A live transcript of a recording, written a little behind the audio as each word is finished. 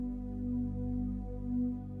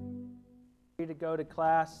go to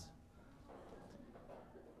class.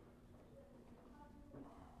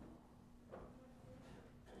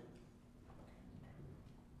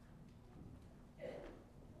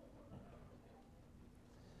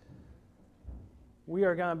 We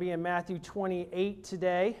are going to be in Matthew 28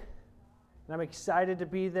 today, and I'm excited to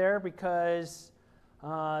be there because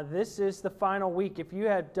this is the final week. If you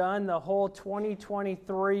have done the whole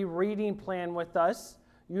 2023 reading plan with us,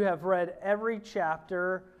 you have read every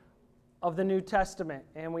chapter of the New Testament,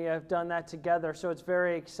 and we have done that together, so it's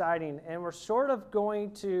very exciting. And we're sort of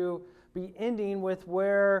going to be ending with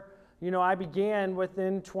where, I began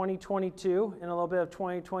within 2022 and a little bit of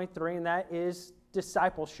 2023, and that is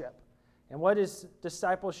discipleship. And what does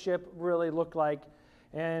discipleship really look like?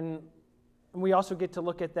 And we also get to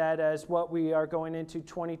look at that as what we are going into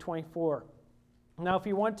 2024. Now, if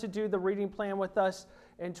you want to do the reading plan with us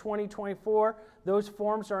in 2024, those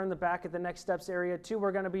forms are in the back of the Next Steps area too.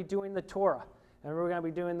 We're going to be doing the Torah, and we're going to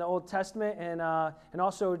be doing the Old Testament, and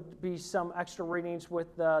also be some extra readings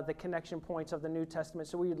with the connection points of the New Testament.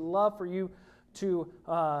 So we'd love for you to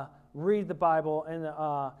read the Bible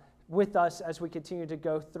and with us as we continue to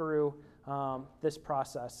go through this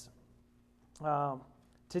process.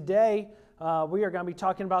 Today, we are going to be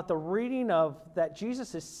talking about the reading of that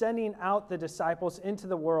Jesus is sending out the disciples into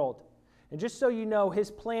the world. And just so you know, his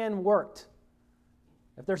plan worked.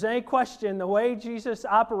 If there's any question, the way Jesus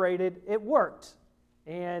operated, it worked.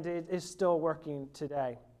 And it is still working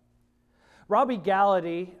today. Robbie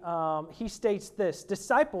Gallaty, he states this: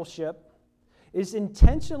 discipleship is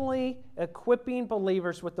intentionally equipping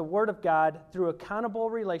believers with the Word of God through accountable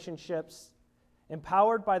relationships,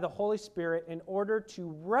 empowered by the Holy Spirit in order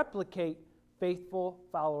to replicate faithful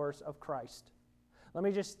followers of Christ. Let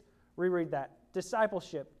me just reread that.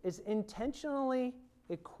 Discipleship is intentionally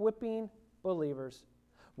equipping believers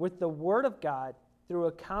with the Word of God through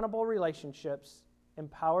accountable relationships,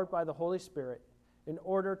 empowered by the Holy Spirit in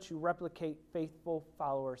order to replicate faithful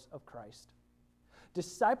followers of Christ.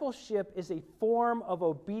 Discipleship is a form of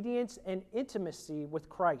obedience and intimacy with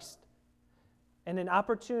Christ, and an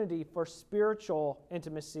opportunity for spiritual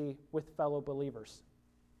intimacy with fellow believers.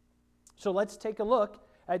 So let's take a look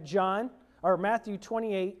at Matthew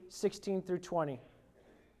 28, 16 through 20.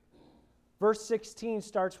 Verse 16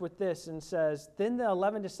 starts with this and says, "Then the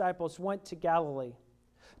 11 disciples went to Galilee,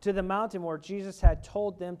 to the mountain where Jesus had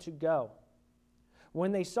told them to go.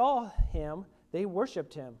 When they saw him, they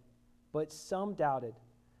worshipped him, but some doubted.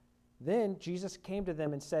 Then Jesus came to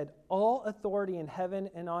them and said, 'All authority in heaven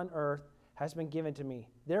and on earth has been given to me.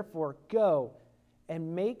 Therefore, go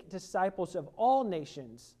and make disciples of all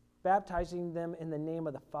nations, baptizing them in the name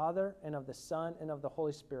of the Father and of the Son and of the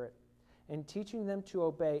Holy Spirit, and teaching them to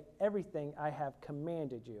obey everything I have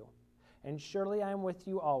commanded you. And surely I am with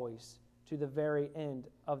you always, to the very end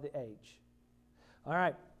of the age.'" All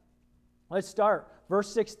right. Let's start.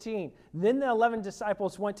 Verse 16. "Then the 11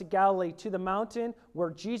 disciples went to Galilee, to the mountain where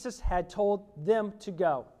Jesus had told them to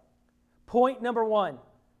go." Point number one,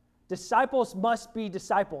 disciples must be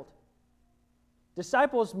discipled.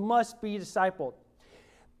 Disciples must be discipled.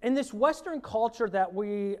 In this Western culture that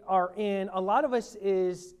we are in, a lot of us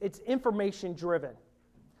it's information driven.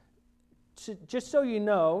 Just so you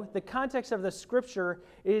know, the context of the scripture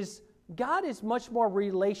is God is much more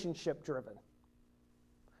relationship driven.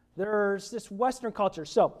 There's this Western culture.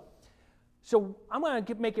 So I'm going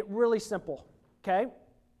to make it really simple, okay?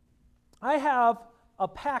 I have a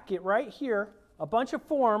packet right here, a bunch of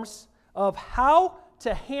forms of how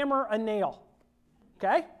to hammer a nail,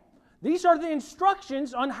 okay? These are the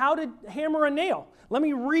instructions on how to hammer a nail. Let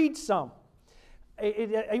me read some.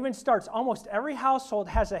 It even starts, almost every household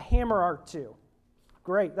has a hammer or two.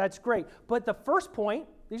 Great, that's great. But the first point,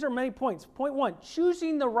 these are many points. Point one,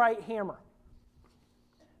 choosing the right hammer.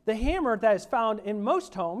 The hammer that is found in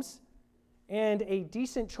most homes, and a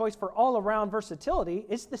decent choice for all-around versatility,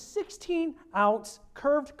 is the 16-ounce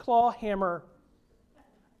curved claw hammer.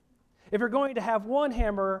 If you're going to have one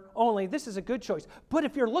hammer only, this is a good choice. But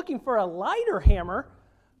if you're looking for a lighter hammer,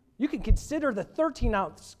 you can consider the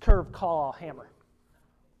 13-ounce curved claw hammer.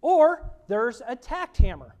 Or there's a tacked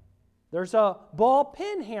hammer. There's a ball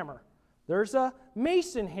peen hammer. There's a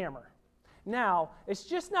mason hammer. Now, it's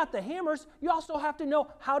just not the hammers. You also have to know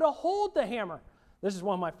how to hold the hammer. This is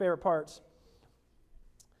one of my favorite parts.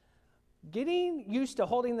 Getting used to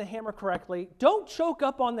holding the hammer correctly. Don't choke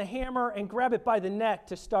up on the hammer and grab it by the neck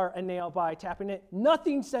to start a nail by tapping it.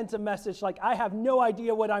 Nothing sends a message like, I have no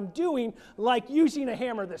idea what I'm doing, like using a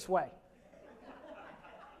hammer this way.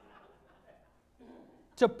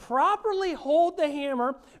 To properly hold the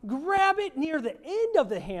hammer, grab it near the end of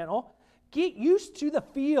the handle. Get used to the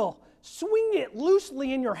feel. Swing it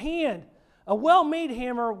loosely in your hand. A well-made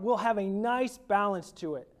hammer will have a nice balance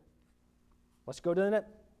to it. Let's go to the next.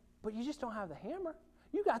 But you just don't have the hammer.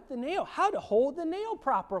 You got the nail. How to hold the nail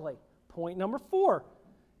properly. Point number 4.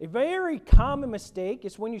 A very common mistake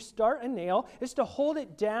is when you start a nail is to hold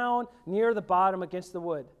it down near the bottom against the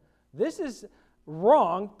wood. This is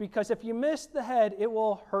wrong because if you miss the head, it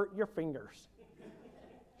will hurt your fingers.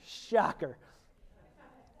 Shocker.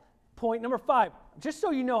 Point number 5. Just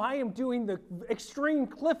so you know, I am doing the extreme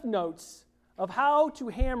cliff notes of how to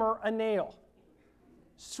hammer a nail.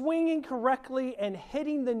 Swinging correctly and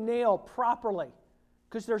hitting the nail properly,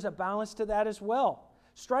 because there's a balance to that as well.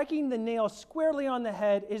 Striking the nail squarely on the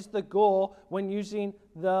head is the goal when using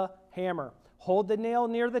the hammer. Hold the nail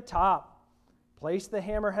near the top. Place the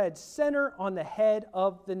hammerhead center on the head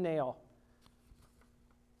of the nail.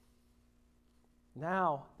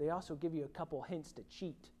 Now, they also give you a couple hints to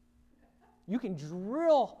cheat. You can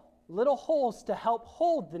drill little holes to help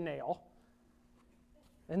hold the nail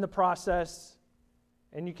in the process,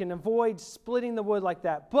 and you can avoid splitting the wood like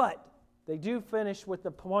that. But they do finish with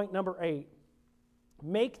the point number 8.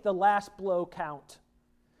 Make the last blow count.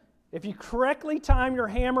 If you correctly time your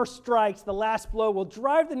hammer strikes, the last blow will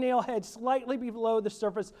drive the nail head slightly below the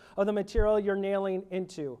surface of the material you're nailing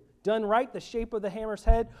into. Done right, the shape of the hammer's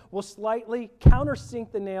head will slightly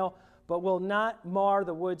countersink the nail, but will not mar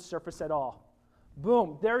the wood surface at all.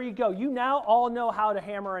 Boom, there you go. You now all know how to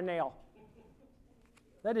hammer a nail.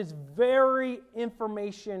 That is very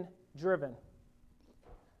information driven.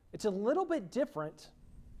 It's a little bit different.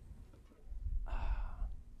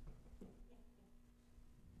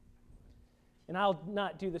 And I'll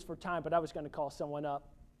not do this for time, but I was going to call someone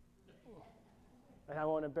up. And I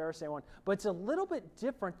won't embarrass anyone. But it's a little bit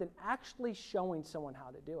different than actually showing someone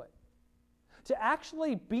how to do it. To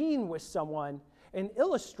actually being with someone and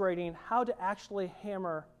illustrating how to actually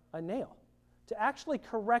hammer a nail. To actually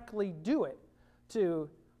correctly do it.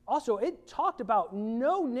 Also, it talked about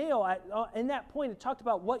no nail. In that point, it talked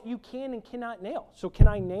about what you can and cannot nail. So can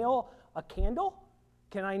I nail a candle?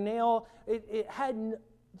 Can I nail...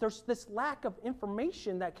 There's this lack of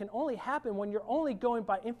information that can only happen when you're only going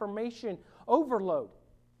by information overload.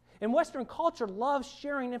 And Western culture loves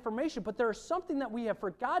sharing information, but there is something that we have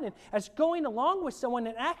forgotten as going along with someone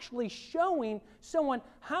and actually showing someone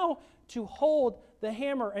how to hold the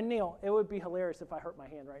hammer and nail. It would be hilarious if I hurt my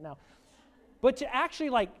hand right now. But to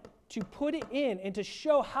actually to put it in and to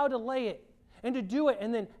show how to lay it and to do it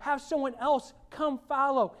and then have someone else come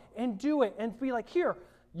follow and do it and be like, here,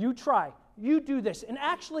 you try. You do this, and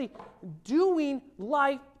actually doing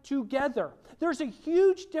life together. There's a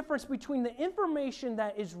huge difference between the information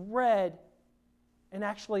that is read and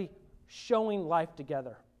actually showing life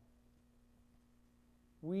together.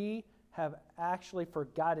 We have actually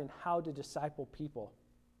forgotten how to disciple people.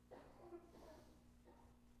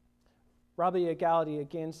 Robbie Egality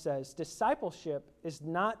again says, discipleship is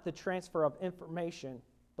not the transfer of information,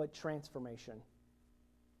 but transformation.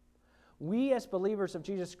 We as believers of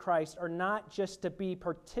Jesus Christ are not just to be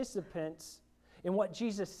participants in what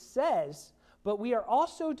Jesus says, but we are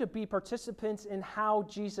also to be participants in how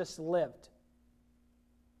Jesus lived.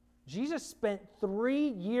 Jesus spent 3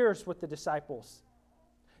 years with the disciples.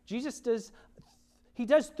 Jesus does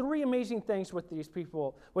 3 amazing things with these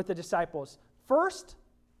people, with the disciples. First,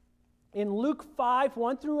 in Luke 5,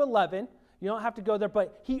 1 through 11, you don't have to go there,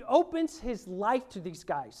 but he opens his life to these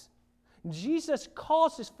guys. Jesus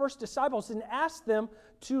calls his first disciples and asks them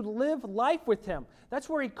to live life with him. That's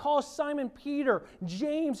where he calls Simon Peter,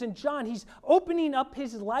 James, and John. He's opening up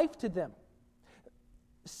his life to them.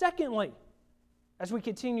 Secondly, as we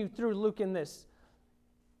continue through Luke in this,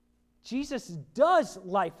 Jesus does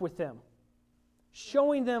life with them,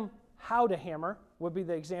 showing them how to hammer would be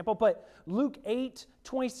the example. But Luke 8,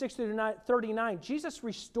 26 through 39, Jesus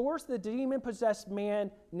restores the demon-possessed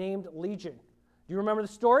man named Legion. Do you remember the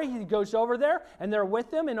story? He goes over there, and they're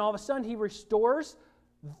with him, and all of a sudden he restores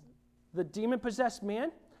the demon-possessed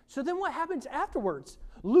man. So then what happens afterwards?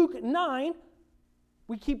 Luke 9,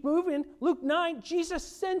 we keep moving. Luke 9, Jesus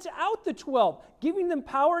sends out the 12, giving them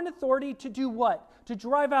power and authority to do what? To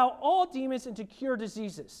drive out all demons and to cure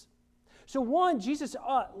diseases. So 1, Jesus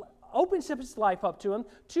opens up his life up to him.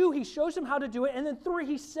 2, he shows them how to do it. And then 3,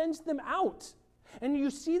 he sends them out. And you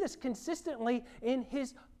see this consistently in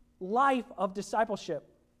his life of discipleship.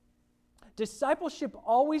 Discipleship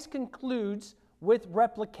always concludes with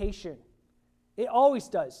replication. It always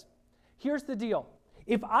does. Here's the deal.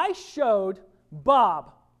 If I showed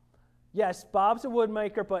Bob, yes, Bob's a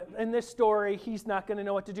woodmaker, but in this story, he's not going to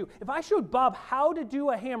know what to do. If I showed Bob how to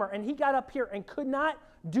do a hammer and he got up here and could not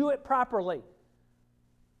do it properly,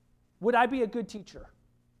 would I be a good teacher?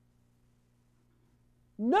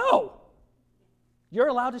 No. You're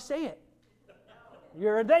allowed to say it.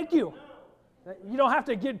 Thank you. You don't have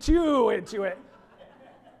to get too into it.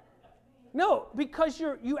 No, because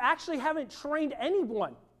you actually haven't trained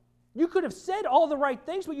anyone. You could have said all the right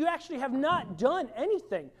things, but you actually have not done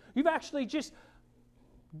anything. You've actually just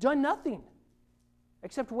done nothing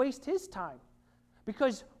except waste his time.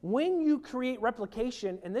 Because when you create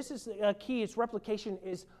replication, and this is a key, is replication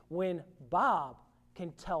is when Bob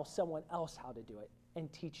can tell someone else how to do it and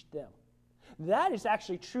teach them. That is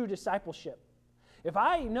actually true discipleship. If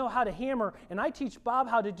I know how to hammer and I teach Bob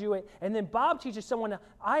how to do it, and then Bob teaches someone,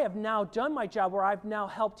 I have now done my job where I've now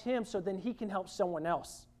helped him so then he can help someone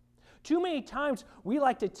else. Too many times we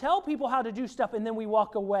like to tell people how to do stuff and then we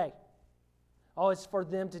walk away. Oh, it's for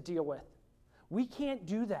them to deal with. We can't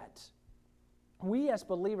do that. We as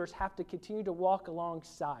believers have to continue to walk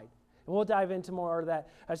alongside. And we'll dive into more of that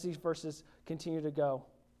as these verses continue to go.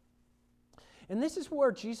 And this is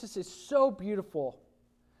where Jesus is so beautiful.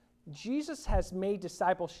 Jesus has made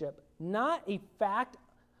discipleship not a fact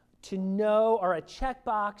to know or a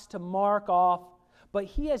checkbox to mark off, but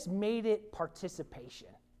he has made it participation.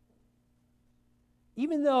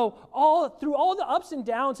 Even though through all the ups and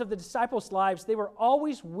downs of the disciples' lives, they were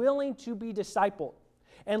always willing to be discipled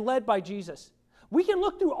and led by Jesus. We can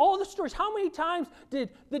look through all the stories. How many times did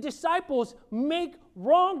the disciples make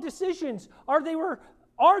wrong decisions, or they were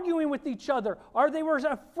arguing with each other, or they were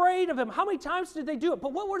afraid of him? How many times did they do it?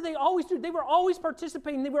 But what were they always doing? They were always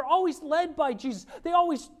participating. They were always led by Jesus. They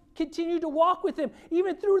always continued to walk with him.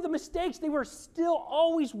 Even through the mistakes, they were still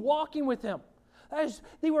always walking with him.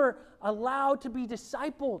 They were allowed to be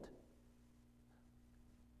discipled.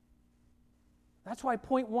 That's why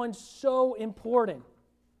point 1 is so important.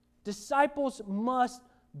 Disciples must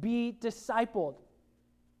be discipled.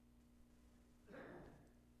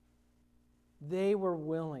 They were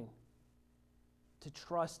willing to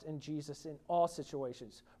trust in Jesus in all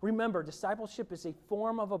situations. Remember, discipleship is a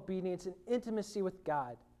form of obedience and intimacy with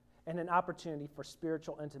God and an opportunity for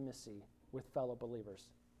spiritual intimacy with fellow believers.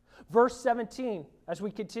 Verse 17, as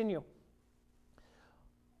we continue.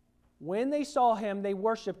 When they saw him, they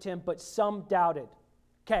worshiped him, but some doubted.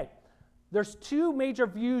 Okay, there's two major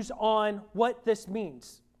views on what this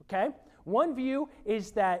means. Okay, one view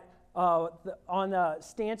is that on the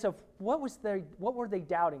stance of what were they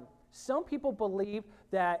doubting? Some people believe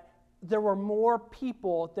that there were more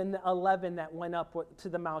people than the 11 that went up to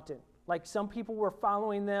the mountain. Like some people were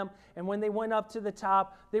following them, and when they went up to the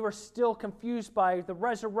top, they were still confused by the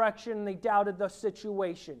resurrection, and they doubted the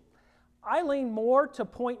situation. I lean more to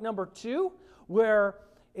point number 2, where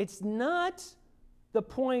it's not the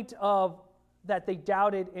point of that they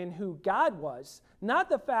doubted in who God was, not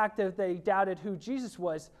the fact that they doubted who Jesus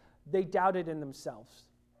was, they doubted in themselves.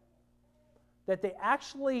 That they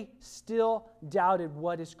actually still doubted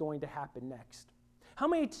what is going to happen next. How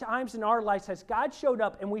many times in our lives has God showed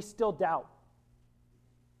up and we still doubt?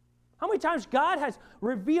 How many times God has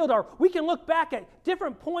revealed, or we can look back at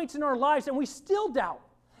different points in our lives and we still doubt.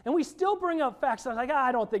 And we still bring up facts. I'm like,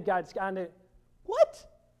 I don't think God's gotten it. What?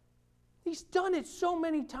 He's done it so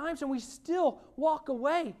many times and we still walk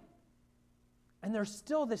away. And there's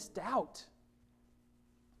still this doubt.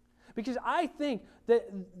 Because I think that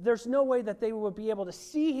there's no way that they would be able to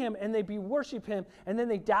see him and they'd be worship him and then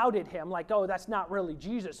they doubted him like, oh, that's not really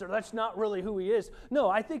Jesus or that's not really who he is. No,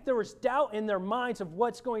 I think there was doubt in their minds of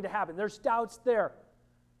what's going to happen. There's doubts there.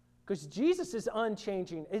 Because Jesus is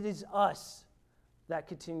unchanging. It is us that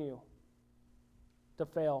continue to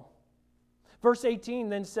fail. Verse 18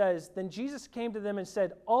 then says, Then Jesus came to them and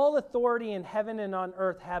said, All authority in heaven and on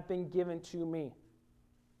earth have been given to me.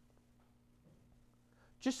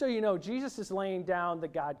 Just so you know, Jesus is laying down the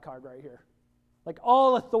God card right here. Like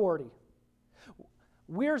all authority.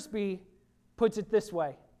 Wiersbe puts it this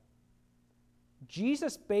way.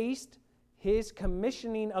 Jesus based his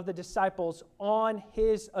commissioning of the disciples on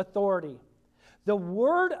his authority. The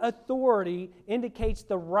word authority indicates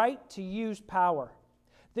the right to use power.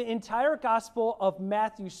 The entire Gospel of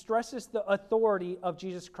Matthew stresses the authority of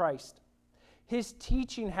Jesus Christ. His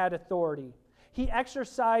teaching had authority. He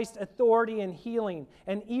exercised authority in healing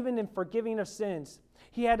and even in forgiving of sins.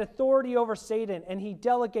 He had authority over Satan, and he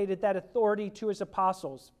delegated that authority to his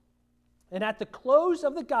apostles. And at the close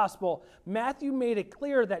of the gospel, Matthew made it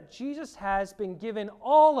clear that Jesus has been given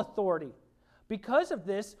all authority. Because of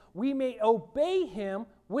this, we may obey him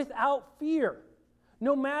without fear.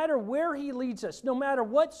 No matter where he leads us, no matter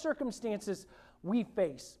what circumstances we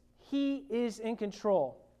face, he is in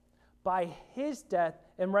control. By his death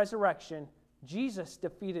and resurrection, Jesus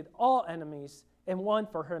defeated all enemies and won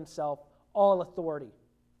for himself all authority.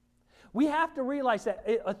 We have to realize that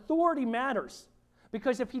authority matters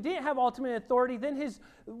Because if he didn't have ultimate authority, then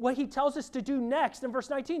what he tells us to do next in verse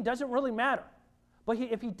 19 doesn't really matter. But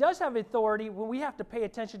if he does have authority, well, we have to pay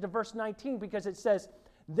attention to verse 19 because it says,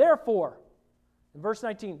 therefore, in verse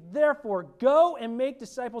 19, therefore, go and make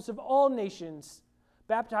disciples of all nations,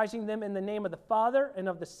 baptizing them in the name of the Father and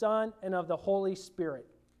of the Son and of the Holy Spirit.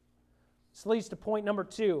 This leads to point number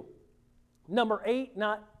 2. Number 8,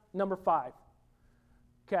 not number 5.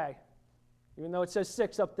 Okay. Even though it says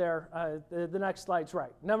 6 up there, the next slide's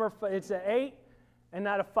right. It's an 8 and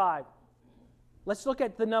not a 5. Let's look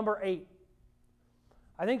at the number 8.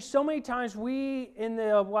 I think so many times we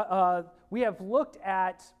have looked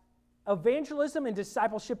at evangelism and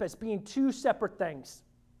discipleship as being two separate things.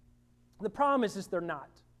 The problem is they're not.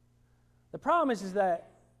 The problem is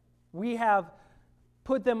that we have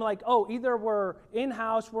put them like, either we're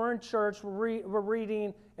in-house, we're in church, we're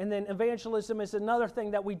reading, and then evangelism is another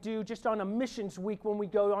thing that we do just on a missions week when we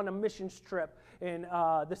go on a missions trip in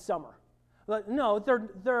the summer. But no,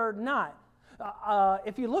 they're not.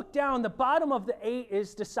 If you look down, the bottom of the 8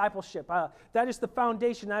 is discipleship. That is the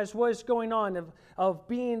foundation. That is what is going on of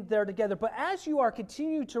being there together. But as you are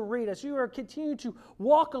continuing to read, as you are continuing to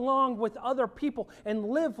walk along with other people and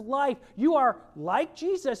live life, you are, like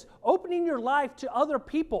Jesus, opening your life to other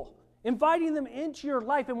people, inviting them into your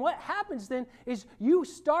life. And what happens then is you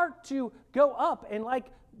start to go up and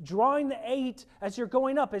like drawing the 8 as you're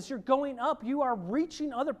going up. As you're going up, you are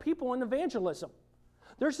reaching other people in evangelism.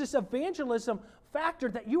 There's this evangelism factor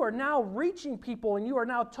that you are now reaching people and you are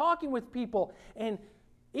now talking with people. And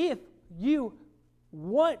if you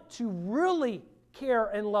want to really care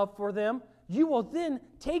and love for them, you will then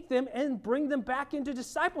take them and bring them back into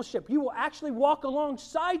discipleship. You will actually walk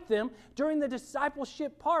alongside them during the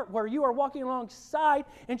discipleship part where you are walking alongside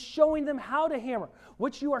and showing them how to hammer,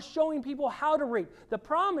 which you are showing people how to read. The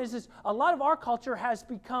problem is a lot of our culture has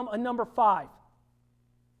become a number 5.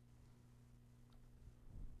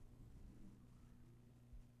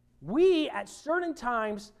 We, at certain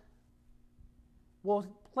times, will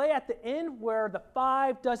play at the end where the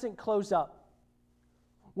 5 doesn't close up.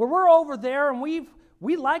 Where we're over there and we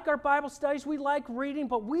like our Bible studies, we like reading,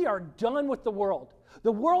 but we are done with the world.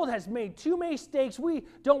 The world has made too many mistakes. We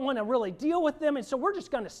don't want to really deal with them, and so we're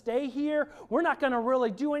just going to stay here. We're not going to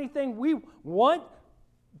really do anything. We want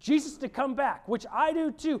Jesus to come back, which I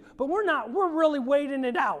do too, but we're really waiting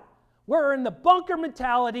it out. We're in the bunker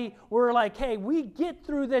mentality. We're like, hey, we get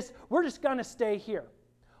through this. We're just going to stay here.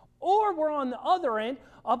 Or we're on the other end,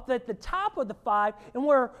 up at the top of the 5, and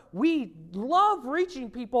where we love reaching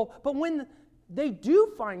people, but when they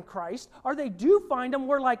do find Christ, or they do find Him,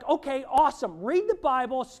 we're like, okay, awesome. Read the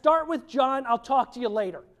Bible. Start with John. I'll talk to you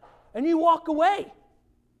later. And you walk away.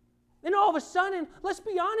 And all of a sudden, let's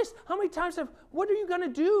be honest, how many times what are you going to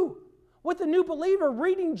do with a new believer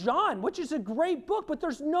reading John, which is a great book, but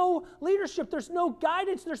there's no leadership, there's no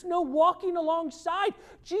guidance, there's no walking alongside.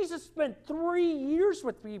 Jesus spent 3 years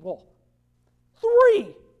with people.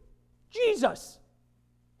 3! Jesus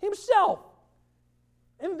Himself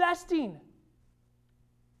investing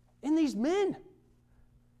in these men.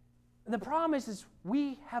 And the problem is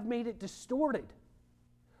we have made it distorted.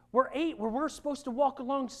 We're 8, where we're supposed to walk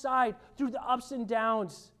alongside through the ups and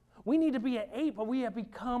downs. We need to be at 8, but we have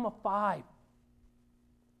become a 5.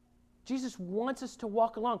 Jesus wants us to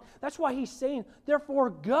walk along. That's why He's saying, therefore,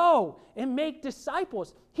 go and make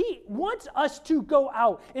disciples. He wants us to go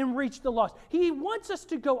out and reach the lost. He wants us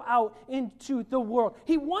to go out into the world.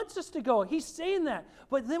 He wants us to go. He's saying that.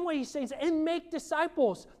 But then what He's saying is, and make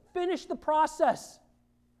disciples. Finish the process.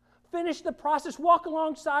 Finish the process. Walk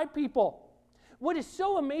alongside people. What is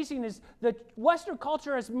so amazing is that Western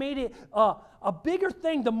culture has made it a bigger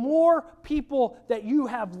thing the more people that you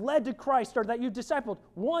have led to Christ or that you discipled.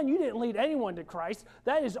 One, you didn't lead anyone to Christ.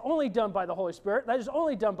 That is only done by the Holy Spirit. That is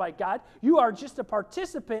only done by God. You are just a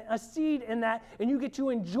participant, a seed in that, and you get to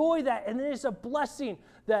enjoy that. And it is a blessing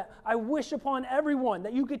that I wish upon everyone,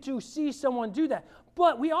 that you get to see someone do that.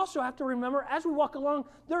 But we also have to remember, as we walk along,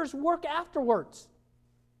 there's work afterwards.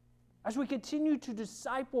 As we continue to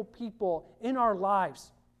disciple people in our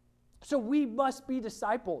lives. So we must be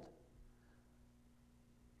discipled.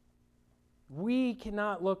 We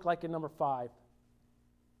cannot look like a number 5.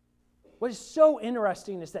 What is so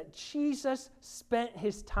interesting is that Jesus spent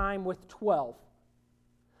His time with 12.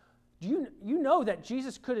 You know that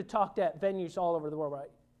Jesus could have talked at venues all over the world, right?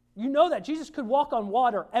 You know that Jesus could walk on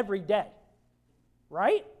water every day,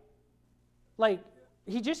 right? Like,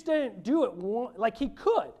 He just didn't do it like He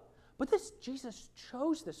could. But Jesus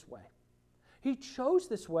chose this way. He chose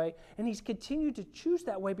this way, and He's continued to choose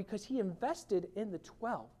that way because He invested in the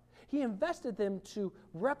 12. He invested them to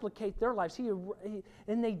replicate their lives.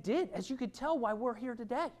 And they did, as you could tell why we're here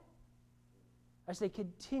today. As they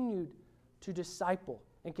continued to disciple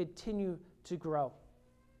and continue to grow.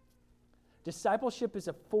 Discipleship is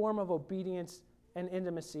a form of obedience and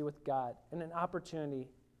intimacy with God, and an opportunity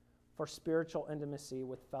for spiritual intimacy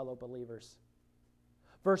with fellow believers.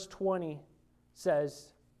 Verse 20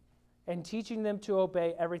 says, "And teaching them to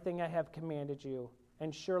obey everything I have commanded you,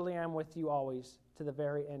 and surely I am with you always to the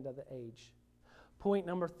very end of the age." Point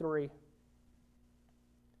number 3,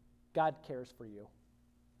 God cares for you.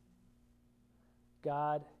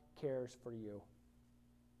 God cares for you.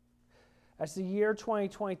 As the year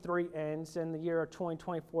 2023 ends and the year of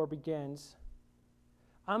 2024 begins,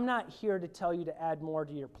 I'm not here to tell you to add more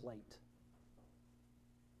to your plate.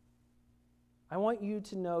 I want you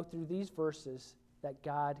to know through these verses that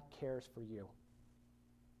God cares for you,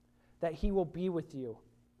 that He will be with you,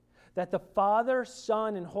 that the Father,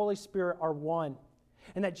 Son, and Holy Spirit are one,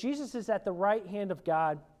 and that Jesus is at the right hand of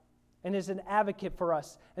God and is an advocate for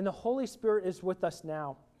us, and the Holy Spirit is with us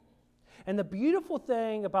now. And the beautiful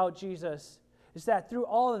thing about Jesus is that through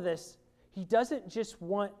all of this, He doesn't just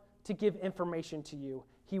want to give information to you.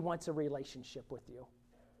 He wants a relationship with you.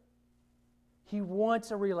 He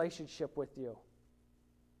wants a relationship with you.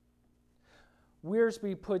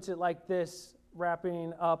 Wiersbe puts it like this,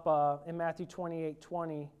 wrapping up in Matthew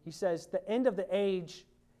 28:20. He says, "The end of the age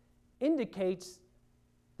indicates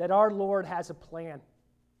that our Lord has a plan.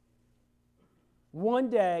 One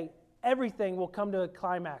day, everything will come to a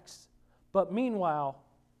climax. But meanwhile,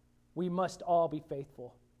 we must all be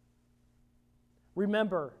faithful."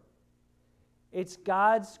 Remember, it's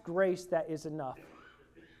God's grace that is enough,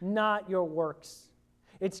 not your works.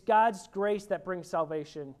 It's God's grace that brings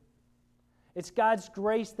salvation. It's God's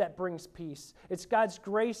grace that brings peace. It's God's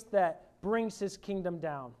grace that brings His kingdom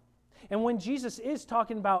down. And when Jesus is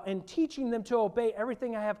talking about and teaching them to obey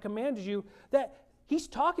everything I have commanded you, that He's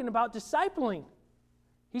talking about discipling.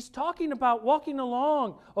 He's talking about walking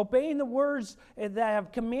along, obeying the words that I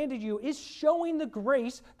have commanded you, is showing the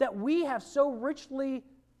grace that we have so richly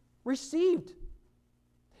received.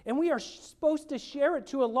 And we are supposed to share it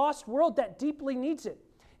to a lost world that deeply needs it.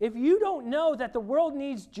 If you don't know that the world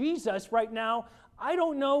needs Jesus right now, I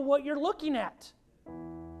don't know what you're looking at.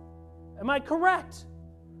 Am I correct?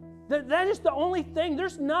 That is the only thing.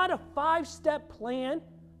 There's not a 5-step plan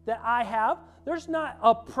that I have. There's not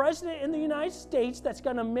a president in the United States that's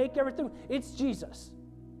going to make everything. It's Jesus.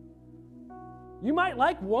 You might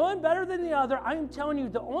like one better than the other. I am telling you,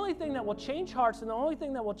 the only thing that will change hearts and the only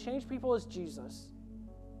thing that will change people is Jesus.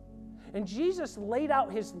 And Jesus laid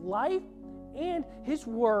out His life and His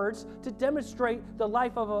words to demonstrate the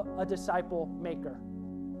life of a disciple maker.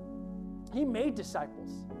 He made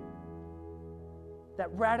disciples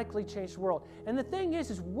that radically changed the world. And the thing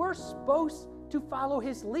is we're supposed to follow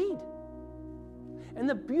His lead. And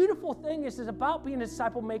the beautiful thing is about being a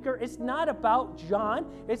disciple maker, it's not about John,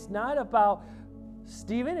 it's not about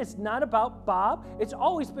Stephen, it's not about Bob, it's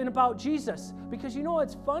always been about Jesus. Because you know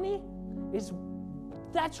what's funny? Is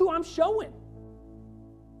that's who I'm showing.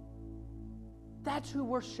 That's who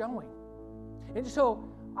we're showing. And so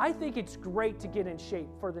I think it's great to get in shape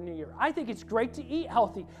for the new year. I think it's great to eat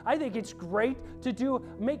healthy. I think it's great to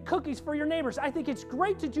make cookies for your neighbors. I think it's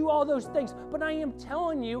great to do all those things. But I am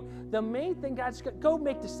telling you, the main thing, God's go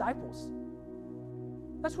make disciples.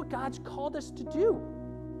 That's what God's called us to do.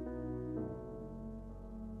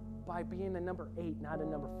 By being a number 8, not a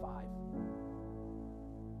number 5.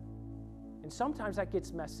 And sometimes that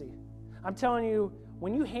gets messy. I'm telling you,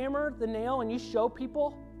 when you hammer the nail and you show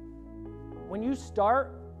people, when you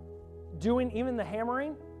start doing even the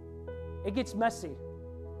hammering, it gets messy.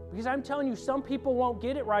 Because I'm telling you, some people won't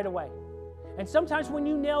get it right away. And sometimes when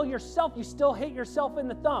you nail yourself, you still hit yourself in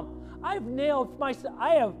the thumb. I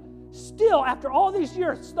have still, after all these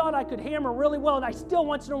years, thought I could hammer really well, and I still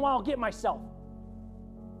once in a while get myself.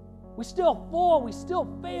 We still fall, we still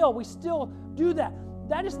fail, we still do that.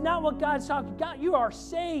 That is not what God's talking. God, you are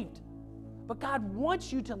saved. But God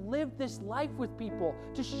wants you to live this life with people,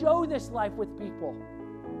 to show this life with people.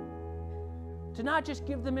 To not just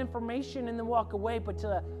give them information and then walk away, but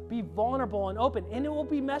to be vulnerable and open. And it will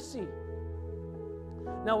be messy.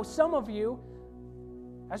 Now, some of you,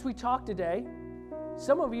 as we talk today,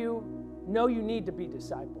 some of you know you need to be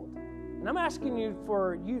discipled. And I'm asking you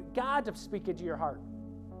for God to speak into your heart.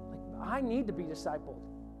 Like, I need to be discipled.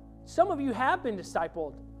 Some of you have been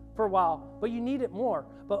discipled for a while, but you need it more.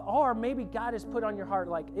 Or maybe God has put on your heart,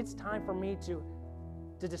 like, it's time for me to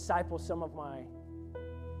disciple some of my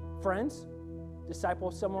friends,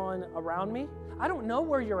 disciple someone around me. I don't know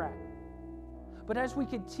where you're at. But as we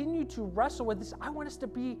continue to wrestle with this, I want us to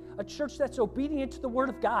be a church that's obedient to the Word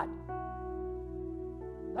of God.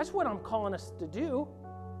 That's what I'm calling us to do.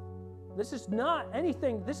 This is not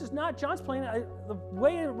anything. This is not John's plan. The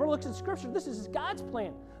way it looks in Scripture, this is God's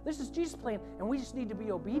plan. This is Jesus' plan, and we just need to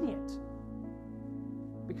be obedient.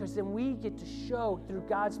 Because then we get to show through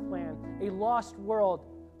God's plan a lost world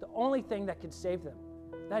the only thing that can save them.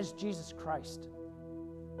 That is Jesus Christ.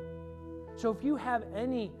 So if you have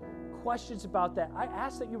any questions about that, I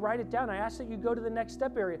ask that you write it down. I ask that you go to the next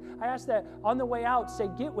step area. I ask that on the way out, say,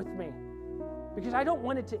 get with me. Because I don't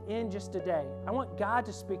want it to end just today. I want God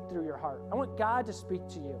to speak through your heart. I want God to speak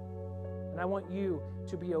to you. And I want you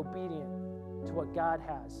to be obedient to what God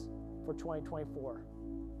has for 2024.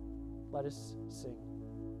 Let us sing.